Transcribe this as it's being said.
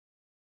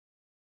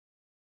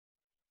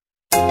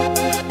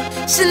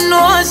She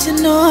know, she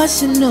know,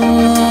 she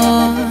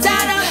know.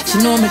 She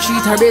know me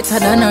treat her better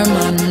than her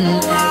man,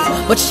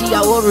 but she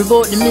a worry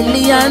about the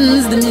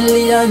millions, the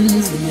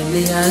millions, the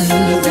millions.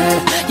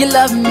 Yeah. You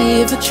love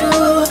me for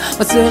true,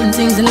 but certain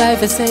things in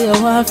life I say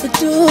I want to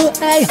do.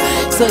 Hey.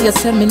 So you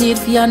say me need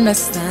to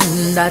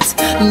understand that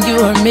you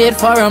are made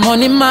for a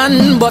money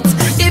man. But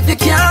if you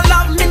can't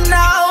love me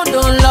now,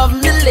 don't love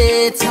me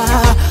later.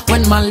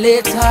 When my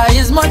later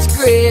is much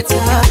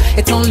greater,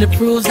 it only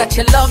proves that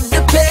you love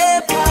the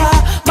paper,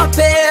 my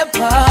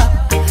paper.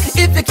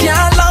 If you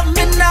can't love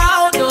me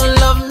now, don't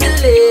love me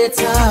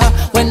later.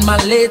 When my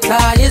later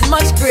is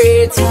much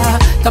greater,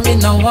 come in,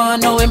 no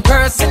want no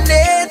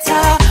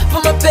impersonator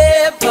for my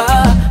paper.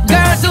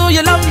 Girl, do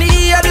you love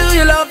me or do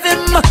you love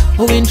him?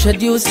 Who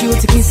introduced you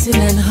to kissing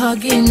and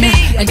hugging,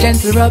 and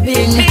gentle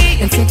rubbing,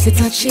 and sexy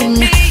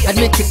touching?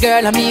 Admit it,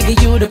 girl, I'm giving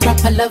you the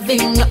proper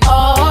loving.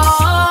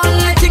 Oh,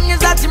 the thing is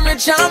that you're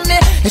rich on me.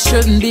 It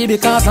shouldn't be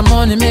because I'm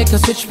only make you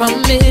switch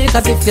from me.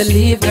 Cause if you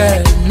leave,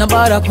 girl,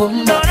 nobody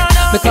come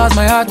back. Because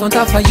my heart won't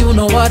offer you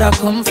know what I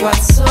come for.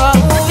 So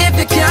if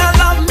you can't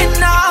love me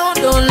now,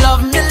 don't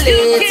love me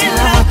later.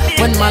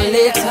 When my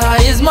later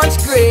is much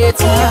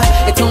greater,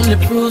 it only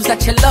proves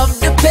that you love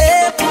the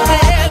paper,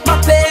 my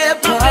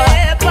paper.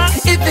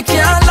 If you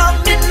can't love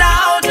me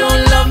now,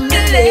 don't love me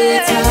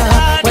later.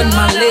 When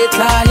my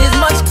later is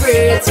much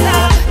greater,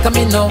 come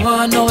in, no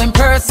want no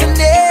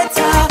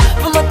impersonator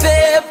for my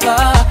paper.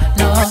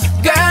 No,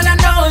 girl, I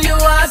know you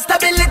want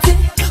stability,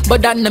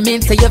 but that no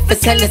mean to you for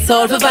sell it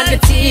all for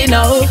vanity,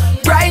 no.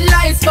 Bright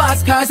lights,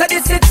 fast cars at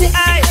the city,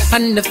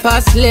 and the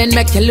fast lane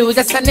make you lose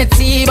your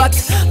sanity. But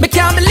me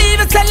can't believe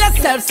you tell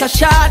yourself so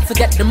short.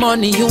 Forget the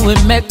money you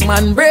will make,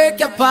 man, break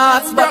your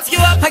parts. But your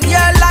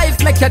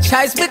life make your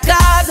choice,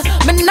 because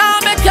me now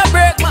make you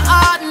break my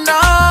heart, no.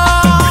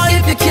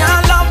 If you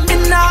can't love me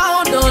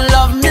now, don't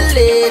love me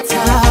later.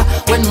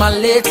 When my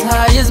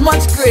later is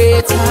much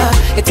greater,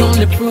 it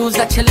only proves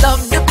that you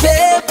love the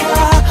paper,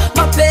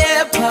 my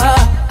paper.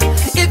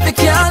 If you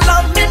can't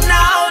love me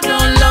now,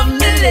 don't love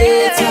me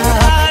later.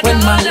 When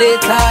my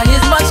later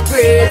is much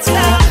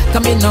greater,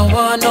 come in, no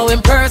want no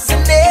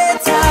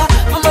impersonator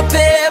for my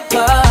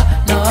paper.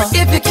 No,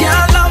 if you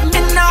can't love me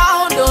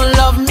now, don't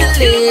love me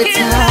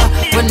later.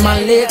 When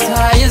my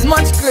later is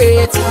much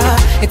greater,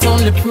 it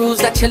only proves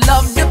that you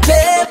love the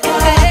paper,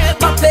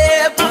 my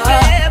paper.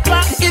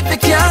 If you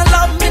can't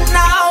love me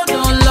now,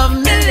 don't love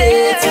me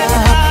later.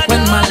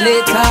 When my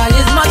later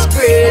is much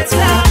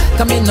greater,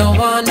 come in, no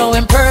want no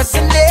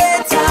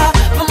impersonator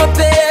for my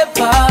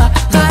paper.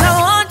 But I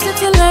wanted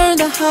to learn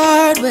the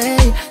hard way,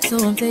 so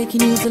I'm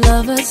taking you to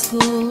lover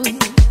school.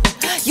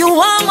 You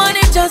want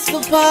money just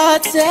for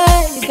party,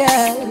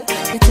 girl,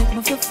 you take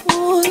me for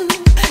fool.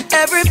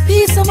 Every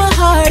piece of my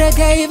heart I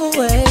gave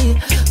away,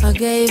 I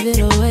gave it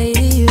away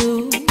to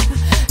you.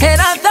 And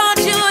I thought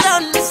you'd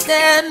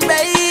understand,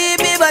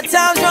 baby, but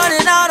time's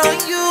running out on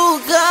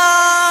you,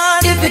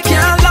 God. If you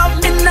can't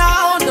love me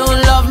now,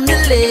 don't love me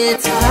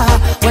later.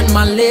 When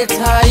my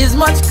later is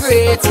much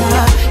greater,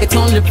 it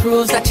only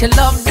proves that you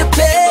love the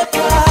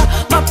paper,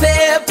 my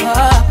paper.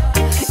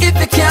 If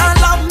you can't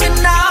love me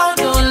now,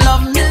 don't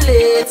love me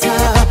later.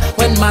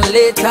 When my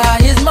later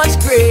is much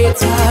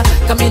greater,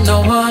 come in,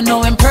 no want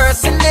no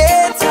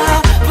impersonator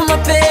for my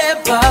paper.